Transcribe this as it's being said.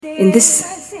In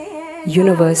this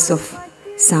universe of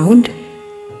sound,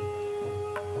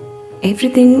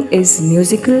 everything is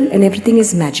musical and everything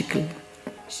is magical.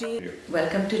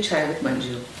 Welcome to Chai with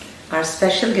Manju. Our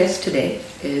special guest today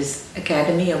is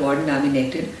Academy Award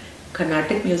nominated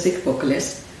Carnatic music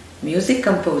vocalist, music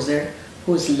composer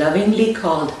who is lovingly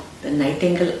called the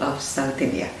Nightingale of South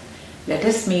India. Let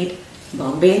us meet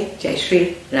Bombay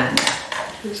Jayashri Ramnath.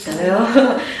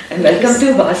 Hello and welcome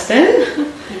to Boston.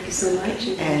 Thank you so much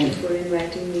and thank you for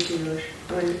inviting me to your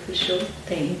wonderful show.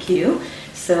 Thank you.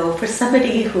 So for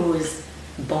somebody who is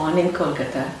born in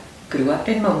Kolkata, grew up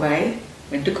in Mumbai,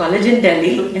 went to college in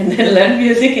Delhi and then learned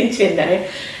music in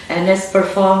Chennai and has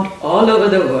performed all over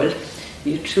the world,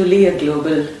 you're truly a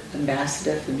global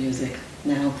ambassador for music.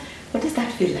 Now, what does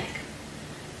that feel like?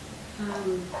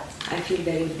 I feel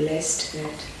very blessed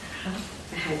that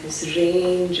I had this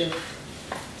range of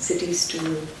cities to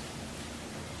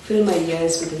fill my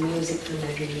ears with the music from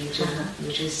every region,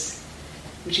 which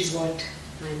is what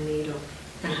I'm made of.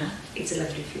 It's a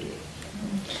lovely feeling.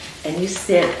 And you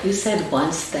said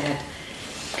once that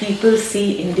people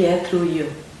see India through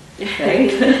you,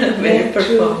 right? When you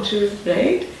perform, true.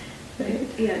 Right?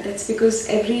 Yeah, that's because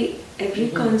every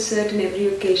concert and every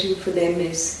occasion for them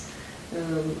is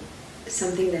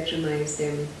something that reminds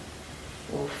them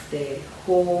of their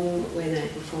home when I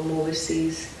perform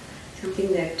overseas,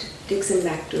 something that takes them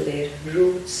back to their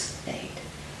roots. Right,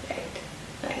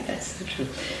 that's so true.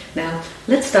 Now,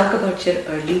 let's talk about your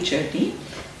early journey.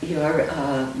 Your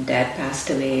dad passed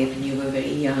away when you were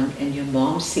very young, and your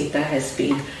mom, Sita, has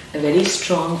been a very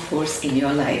strong force in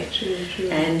your life. True.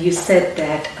 And you said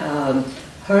that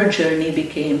her journey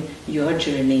became your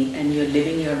journey, and you're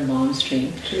living your mom's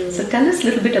dream. True. So tell us a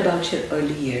little bit about your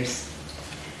early years.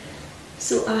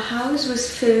 So our house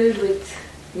was filled with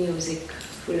music,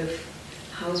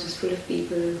 house was full of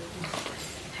people who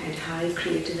had high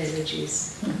creative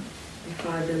energies. My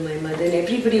father, my mother, and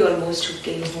everybody almost who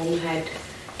came home had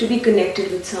to be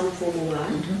connected with some form of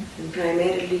art, and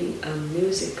primarily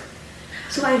music.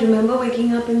 So I remember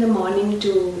waking up in the morning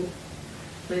to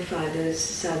my father's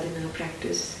sadhana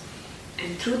practice,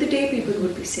 and through the day people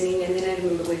would be singing, and then I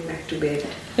remember going back to bed,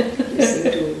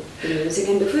 listening to the music,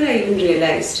 and before I even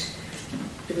realized,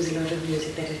 there was a lot of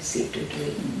music that had seeped into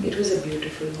me. It was a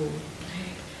beautiful home.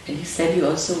 And you said you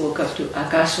also woke up to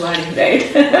Akashwani,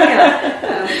 right?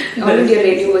 Yeah. All India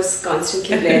radio was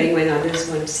constantly blaring when others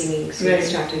weren't singing. So we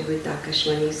started with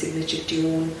Akashwani's signature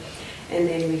tune, and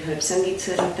then we heard Sangeet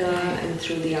Sarita, and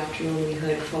through the afternoon we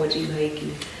heard Fauji Bhai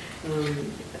ki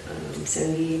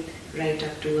Sangeet, right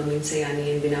up to Amin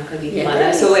Sayani and Binaka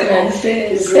Geetmala. So we've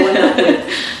grown up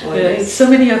with all this. So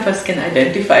many of us can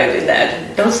identify with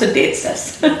that. It also dates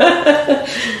us.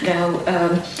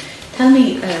 Now, tell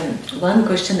me one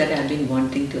question that I've been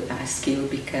wanting to ask you,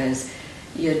 because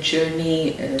your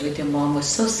journey with your mom was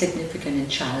so significant in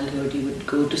childhood. You would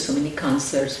go to so many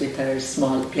concerts with her,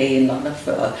 play in a lot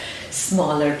of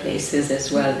smaller places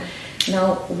as well.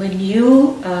 Now, when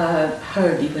you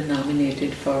heard you were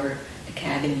nominated for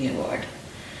Academy Award,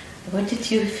 what did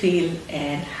you feel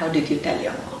and how did you tell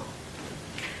your mom?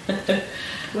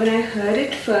 When I heard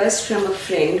it first from a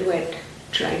friend who had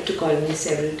tried to call me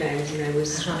several times, and I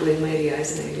was doing my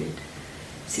riyaz and I didn't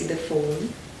see the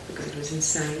phone because it was in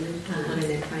silent mode, and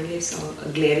then finally I saw a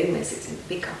glaring message and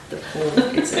pick up the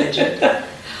phone, it's urgent.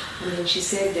 And then she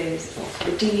said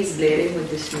the TV is blaring with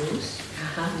this news.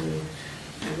 And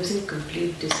I was in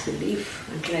complete disbelief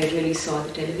until I really saw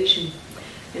the television.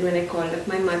 And when I called up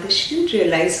my mother, she didn't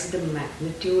realize the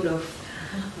magnitude of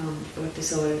what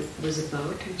this all was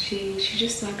about, and she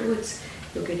just thought,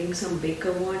 you're getting some big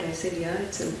award. I said, yeah,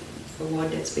 it's an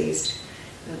award that's based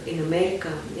in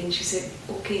America. And she said,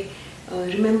 okay,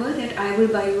 remember that I will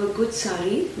buy you a good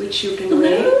sari which you can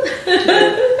wear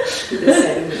to the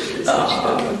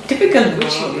ceremony. Typical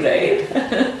mom,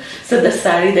 right? So the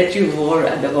sari that you wore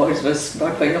at the awards was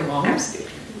bought by your mom? Absolutely.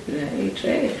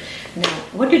 Right. Now,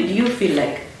 what did you feel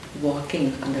like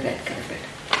walking on the red carpet?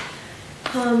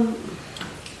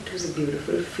 It was a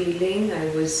beautiful feeling. I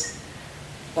was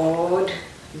awed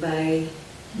by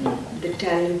the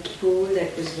talent pool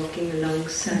that was walking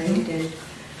alongside, and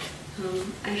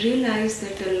I realized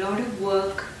that a lot of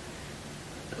work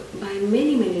by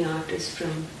many artists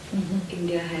from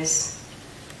India has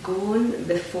gone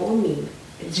before me.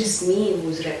 It's just me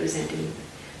who's representing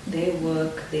their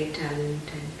work, their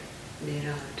talent and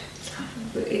their art.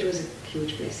 But it was a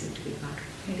huge blessing to be part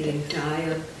of the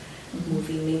entire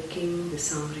movie making, the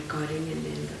sound recording, and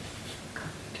then the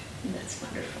carpet. That's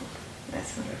wonderful.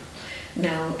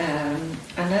 Now,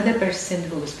 another person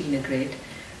who's been a great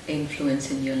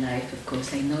influence in your life, of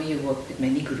course, I know you work with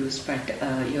many gurus, but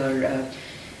your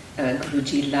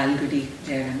Guruji Lal Gudi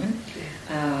Jayaraman.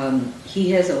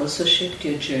 He has also shaped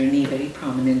your journey very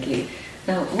prominently.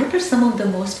 Now, what are some of the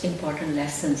most important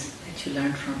lessons that you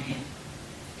learned from him?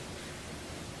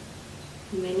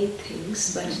 Many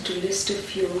things, but to list a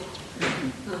few,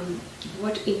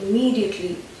 what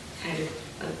immediately had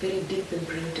a very deep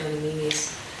imprint on me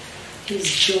is his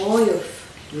joy of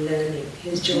learning,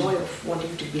 his joy of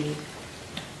wanting to be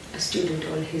a student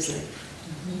all his life,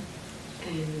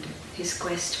 and his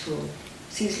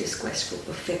ceaseless quest for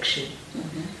perfection,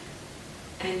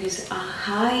 and his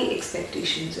high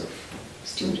expectations of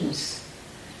students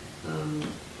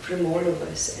from all of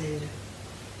us. And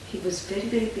he was very,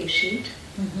 very patient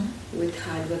with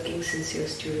hardworking, sincere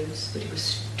students, but he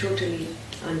was totally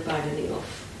unpardoning of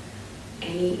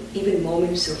any, even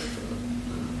moments of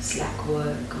slack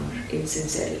work or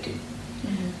insincerity,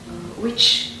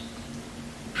 which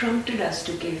prompted us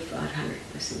to give our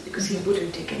 100%, because he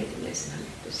wouldn't take anything less than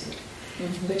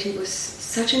 100%. But he was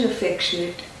such an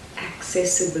affectionate,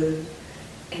 accessible,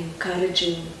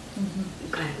 encouraging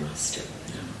grandmaster.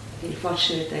 I feel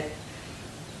fortunate that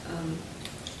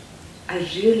I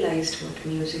realized what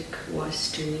music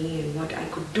was to me and what I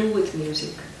could do with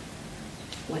music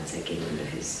once I came under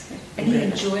his And he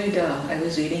enjoyed, I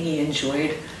was reading, he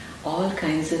enjoyed all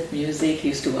kinds of music. He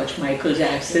used to watch Michael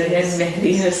Jackson and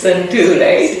Mehdi Hassan too,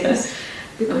 right? Yes.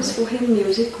 Because for him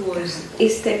music was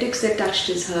aesthetics that touched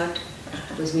his heart,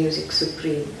 was music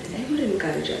supreme. And I would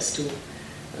encourage us to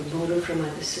borrow from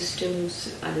other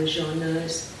systems, other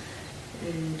genres,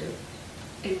 and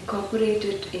incorporate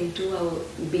it into our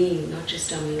being, not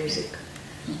just our music,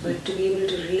 but to be able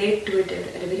to relate to it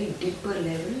at a very deeper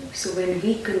level. So when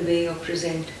we convey or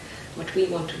present what we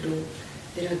want to do,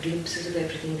 there are glimpses of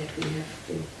everything that we have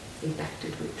been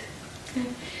impacted with. Okay.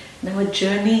 Now, a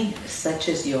journey such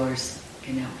as yours,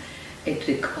 it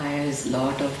requires a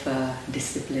lot of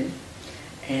discipline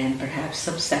and perhaps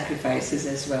some sacrifices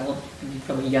as well. I mean,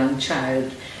 from a young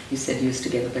child, you said you used to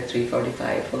get up at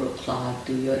 3:45, 4 o'clock,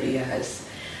 do your riyaz.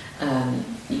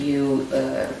 You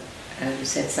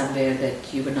said somewhere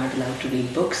that you were not allowed to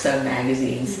read books or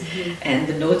magazines, and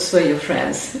the notes were your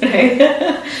friends,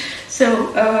 right?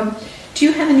 So, do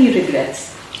you have any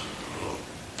regrets?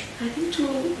 I think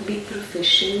to be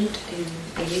proficient in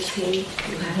anything,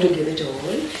 you have to give it all.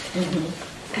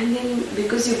 And then,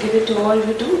 because you give it all,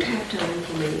 you don't have time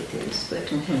for many things. But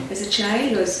as a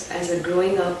child, or as a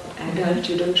growing up adult,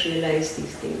 you don't realize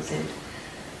these things. And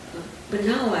but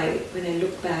now, when I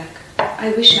look back,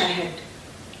 I wish I had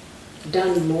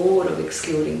done more of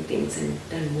exploring things and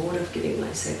done more of giving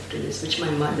myself to this, which my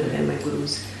mother and my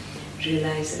gurus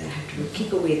realized that I had to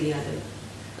keep away the other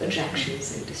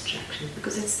attractions and distractions,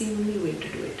 because it's the only way to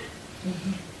do it.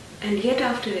 And yet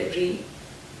after every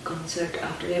concert,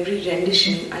 after every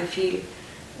rendition, I feel,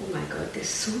 oh my God, there's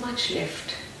so much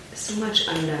left, so much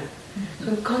undone.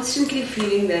 So I'm constantly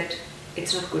feeling that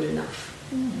it's not good enough,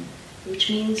 which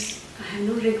means I have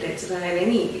no regrets. If I have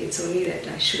any, it's only that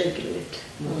I should have given it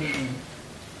more.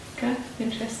 Okay,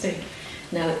 interesting.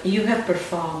 Now, you have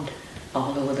performed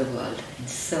all over the world, in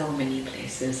so many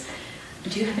places.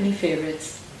 Do you have any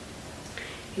favorites?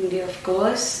 India, of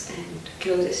course, and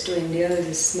closest to India is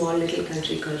a small little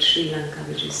country called Sri Lanka,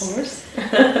 which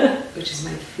is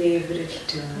my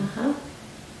favorite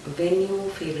venue,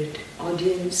 favorite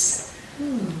audience,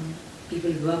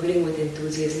 people bubbling with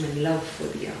enthusiasm and love for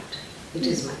the art, which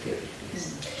is my favorite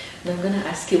place. Now I'm going to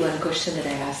ask you one question that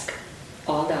I ask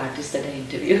all the artists that I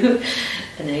interview,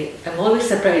 and I'm always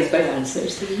surprised by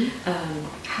answers.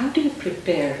 How do you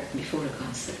prepare before a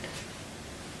concert?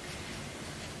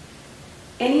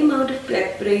 Any amount of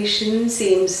preparation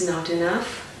seems not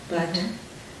enough, but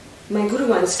my guru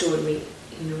once told me,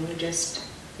 just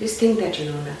think that you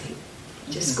know nothing.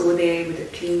 Just go there with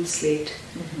a clean slate,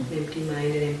 an empty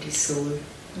mind, an empty soul,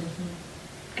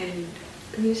 and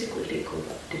the music will take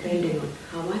over, depending on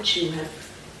how much you have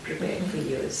prepared for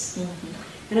years.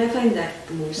 And I find that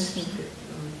the most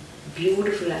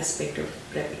beautiful aspect of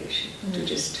preparation, to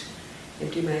just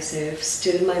empty myself,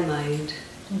 still my mind,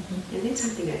 and then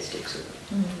something else takes over.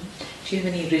 Do you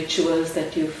have any rituals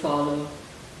that you follow?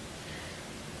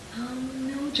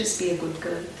 No, just be a good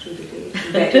girl through the day,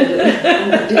 better girl on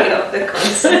the day of the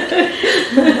concert.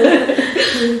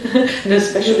 No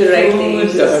special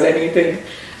foods or anything?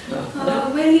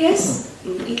 Well, yes,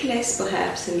 eat less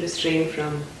perhaps and refrain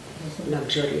from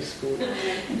luxurious food.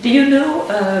 Do you know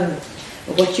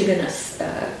what you're going to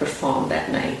perform that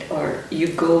night, or you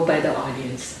go by the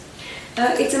audience?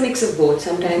 It's a mix of both.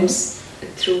 Sometimes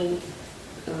through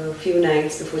a few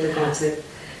nights before the concert,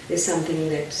 there's something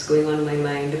that's going on in my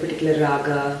mind, a particular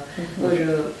raga, or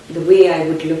the way I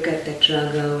would look at that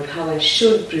raga, or how I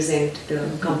should present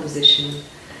the composition.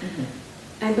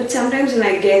 But sometimes when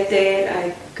I get there,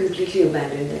 I completely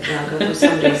abandon that raga for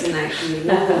some reason. I feel,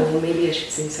 no, maybe I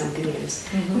should sing something else.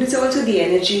 And it's also the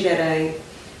energy that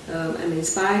I'm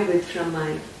inspired with from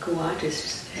my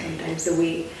co-artists. Sometimes the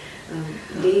way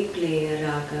they play a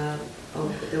raga,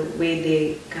 or the way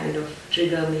they kind of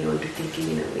trigger me onto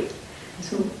thinking in a way.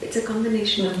 So it's a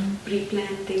combination of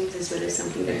pre-planned things as well as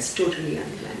something that's totally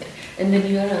unplanned. And when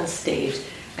you are on stage,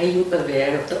 are you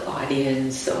aware of the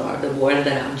audience or the world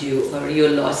around you, or you're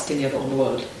lost in your own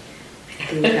world? I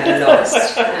think I'm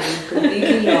lost. I'm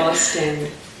completely lost,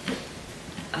 and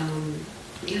I'm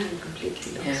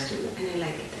completely lost, and I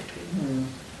like it that way.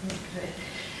 Okay.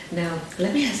 Now,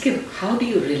 let me ask you, how do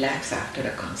you relax after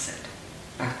a concert?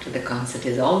 After the concert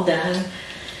is all done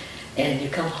and you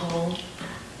come home,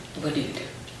 what do you do?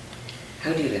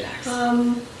 How do you relax?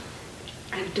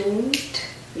 I don't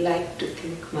like to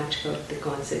think much about the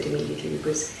concert immediately,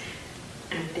 because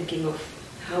I'm thinking of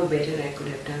how better I could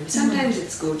have done. Sometimes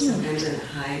it's good, sometimes on a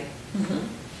high.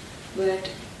 But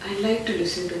I like to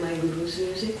listen to my guru's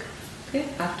music. Okay,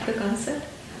 after the concert?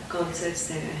 Concerts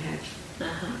that I have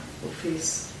of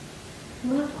his.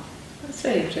 Wow, that's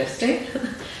very interesting.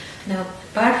 Now,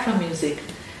 apart from music,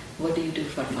 what do you do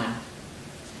for fun?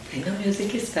 I know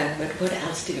music is fun, but what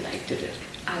else do you like to do?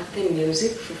 Other than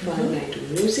music, for fun I do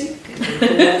music, and then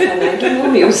for more fun I do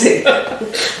more music.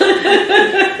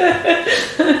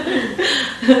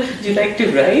 Do you like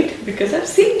to write? Because I've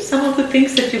seen some of the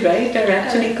things that you write are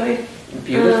actually quite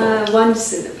beautiful.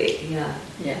 Once in a way, yeah.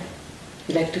 Yeah.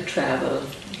 You like to travel.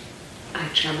 I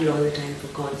travel all the time for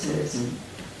concerts.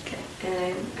 Okay.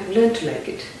 And I've learned to like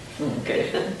it.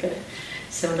 Okay.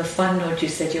 So on a fun note, you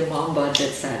said your mom bought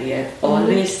that sari. I've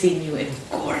always seen you in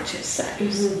gorgeous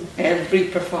saris. Every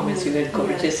performance you wear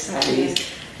gorgeous saris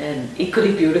and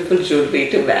equally beautiful jewelry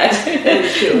to match.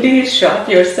 Do you shop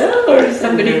yourself or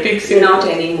somebody picks you up? Not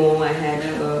anymore. I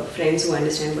have friends who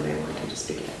understand what I want and just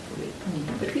pick it up for me.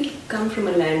 But we come from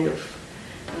a land of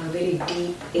very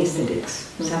deep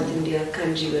aesthetics. South India,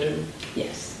 Kanjivaram.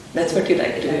 Yes, that's what you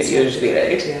like to wear usually,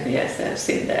 right? Yeah. Yes, I've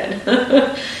seen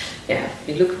that. Yeah,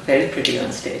 you look very pretty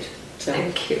on stage. So,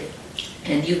 thank you.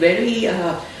 And you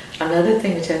another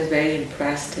thing which I was very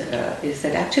impressed is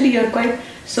that actually you're quite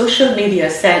social media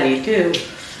savvy too.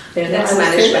 That's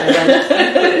management.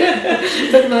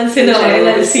 But once in a while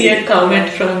I see a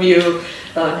comment from you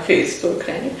on Facebook,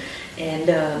 right? And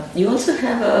you also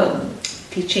have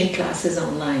teaching classes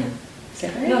online. Is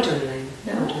that right? Not online.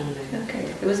 No? Not online.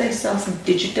 Okay. Because I saw some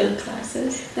digital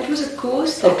classes. That was a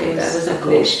course. That was a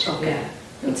course. Okay. Yeah.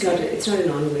 It's not an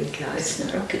ongoing class. It's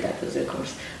not. Okay, that was a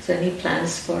course. So any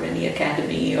plans for any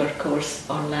academy or course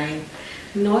online?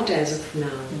 Not as of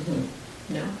now.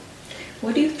 No.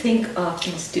 What do you think of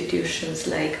institutions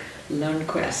like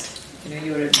LearnQuest?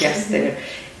 You're a guest there.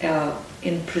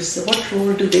 What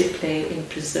role do they play in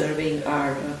preserving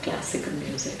our classical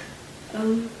music? I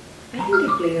think they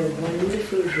play a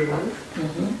wonderful role.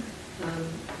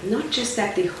 Not just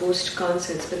that they host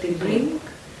concerts, but they bring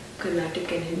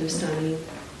Carnatic and Hindustani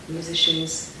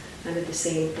musicians under the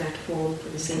same platform for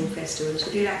the same festival.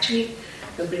 So they're actually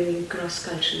bringing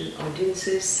cross-cultural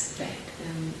audiences. Right.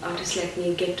 Artists like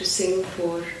me get to sing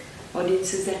for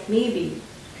audiences that may be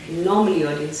normally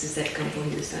audiences that come for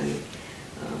Hindustani.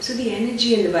 So the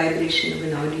energy and the vibration of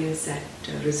an audience that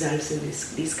results in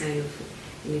these kind of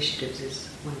initiatives is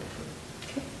wonderful.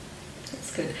 Okay,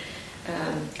 that's good.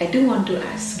 I do want to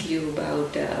ask you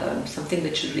about something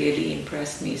which really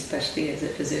impressed me, especially as a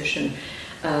physician.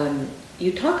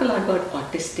 You talk a lot about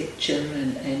autistic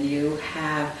children, and you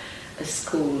have a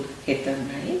school, Hitam,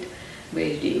 right? Where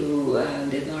you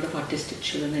there's a lot of autistic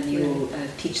children, and you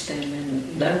teach them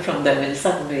and learn from them in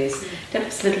some ways. Tell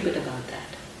us a little bit about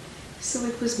that. So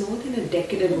it was more than a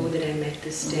decade ago that I met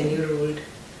this 10-year-old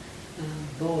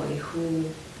boy who,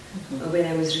 when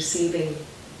I was receiving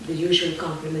the usual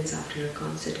compliments after a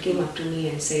concert, came up to me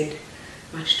and said,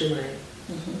 much to my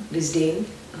disdain,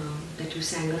 that you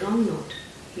sang a wrong note.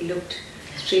 He looked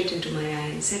straight into my eye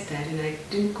and said that, and I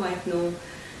didn't quite know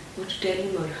what to tell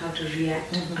him or how to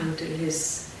react until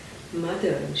his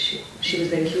mother, and she was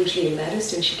very hugely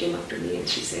embarrassed, and she came up to me and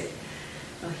she said,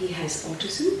 he has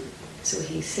autism, so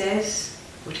he says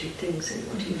what he thinks and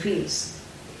what he feels.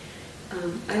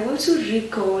 I also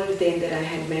recalled then that I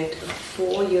had met a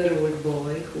 4-year-old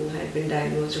boy who had been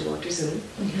diagnosed with autism,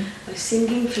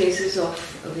 singing phrases of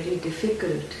a very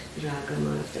difficult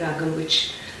ragam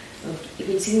which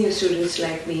even senior students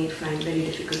like me find very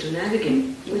difficult to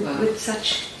navigate with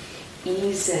such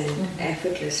ease and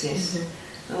effortlessness.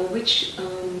 which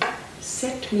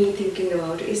set me thinking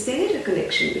about, is there a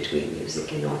connection between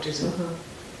music and autism?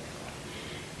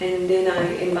 And then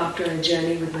I embarked on a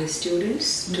journey with my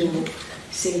students to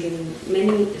sing in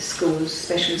many schools,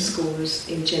 special schools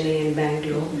in Chennai and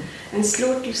Bangalore, and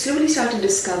slowly started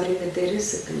discovering that there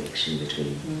is a connection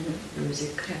between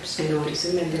music and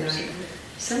autism, and there are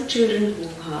some children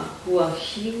who are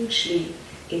hugely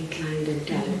inclined and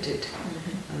talented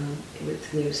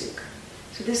with music.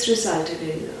 So this resulted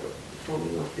in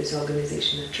forming of this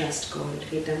organization, a trust called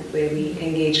Hitam, where we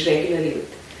engage regularly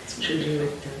with children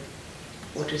with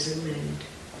autism, and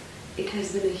it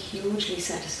has been a hugely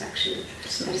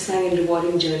satisfying and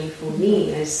rewarding journey for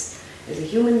me as a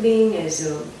human being, as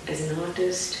an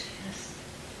artist. Yes.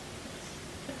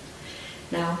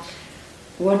 Now,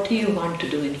 what do you want to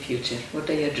do in future? What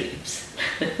are your dreams?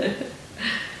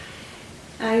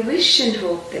 I wish and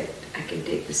hope that I can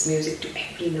take this music to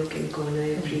every nook and corner,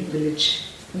 every village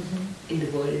in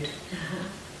the world,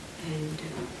 and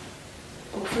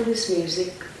offer this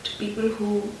music to people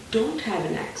who don't have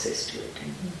an access to it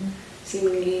and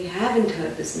seemingly haven't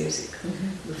heard this music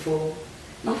before.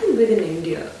 Even within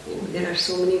India, there are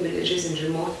so many villages and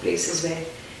remote places where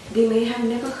they may have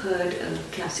never heard a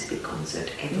classical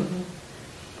concert ever,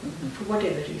 for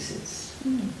whatever reasons.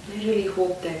 I really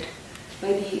hope that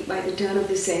by the turn of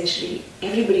this century,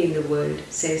 everybody in the world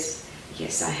says,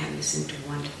 yes, I have listened to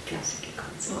one classical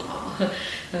concert.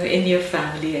 In your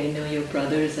family, I know your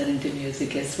brothers are into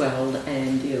music as well,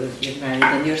 and you're married,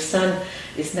 and your son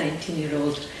is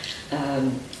 19-year-old.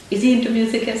 Is he into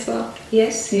music as well?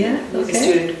 Yes, yeah. He's a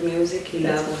student of music. He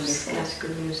loves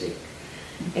classical music.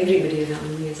 Everybody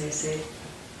around me, as I said,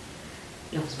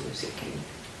 loves music,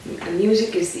 and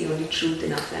music is the only truth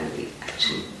in our family,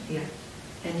 actually. Yeah.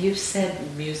 And you've said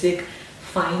music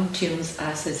fine-tunes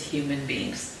us as human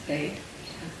beings, right?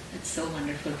 Yeah. That's so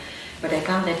wonderful. But I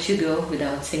can't let you go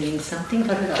without singing something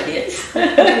for our audience.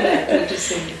 To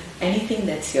sing. Anything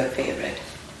that's your favorite.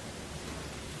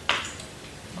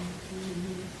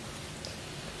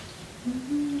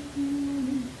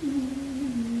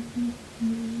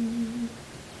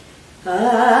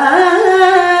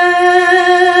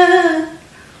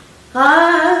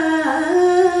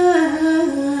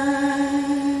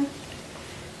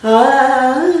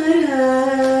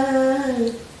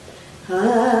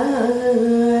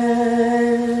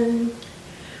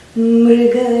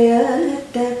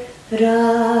 मृगयत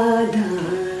Radha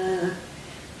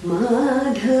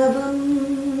माधवम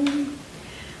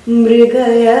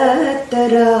मृगयत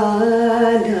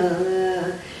Radha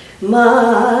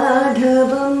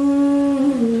माधवम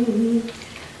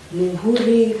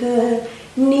मुहुरिह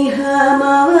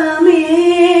निहमवेदवम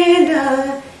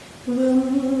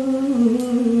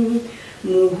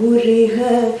मुहुरिह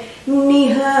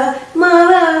निहमवेदवम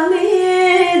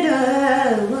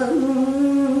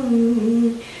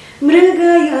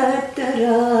मृगयत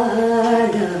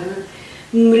Radha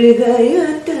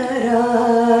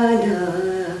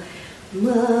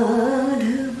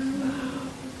माधवम.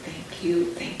 Thank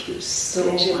you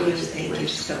so much. Thank you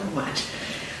so much.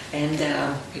 And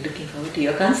we're looking forward to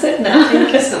your concert now.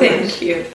 Thank you so much. Thank you.